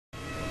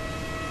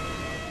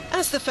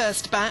As the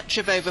first batch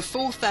of over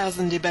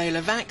 4,000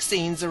 Ebola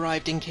vaccines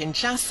arrived in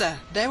Kinshasa,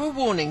 there were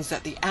warnings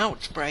that the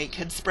outbreak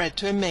had spread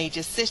to a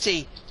major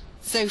city.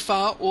 So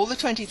far, all the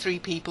 23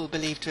 people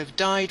believed to have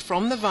died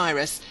from the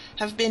virus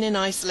have been in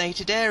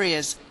isolated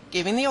areas,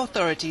 giving the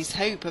authorities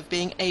hope of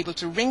being able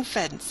to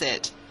ring-fence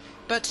it.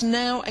 But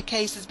now a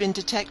case has been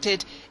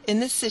detected in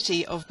the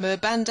city of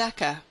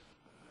Mbandaka.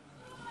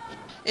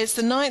 It's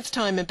the 9th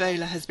time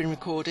Ebola has been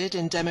recorded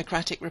in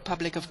Democratic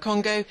Republic of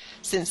Congo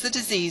since the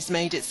disease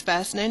made its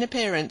first known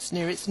appearance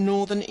near its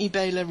northern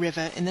Ebola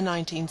River in the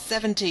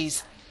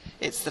 1970s.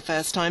 It's the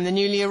first time the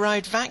newly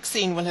arrived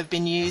vaccine will have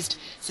been used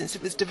since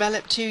it was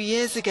developed 2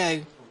 years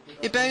ago.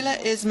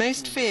 Ebola is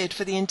most feared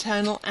for the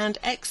internal and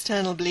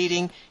external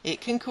bleeding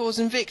it can cause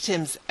in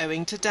victims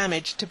owing to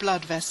damage to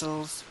blood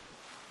vessels.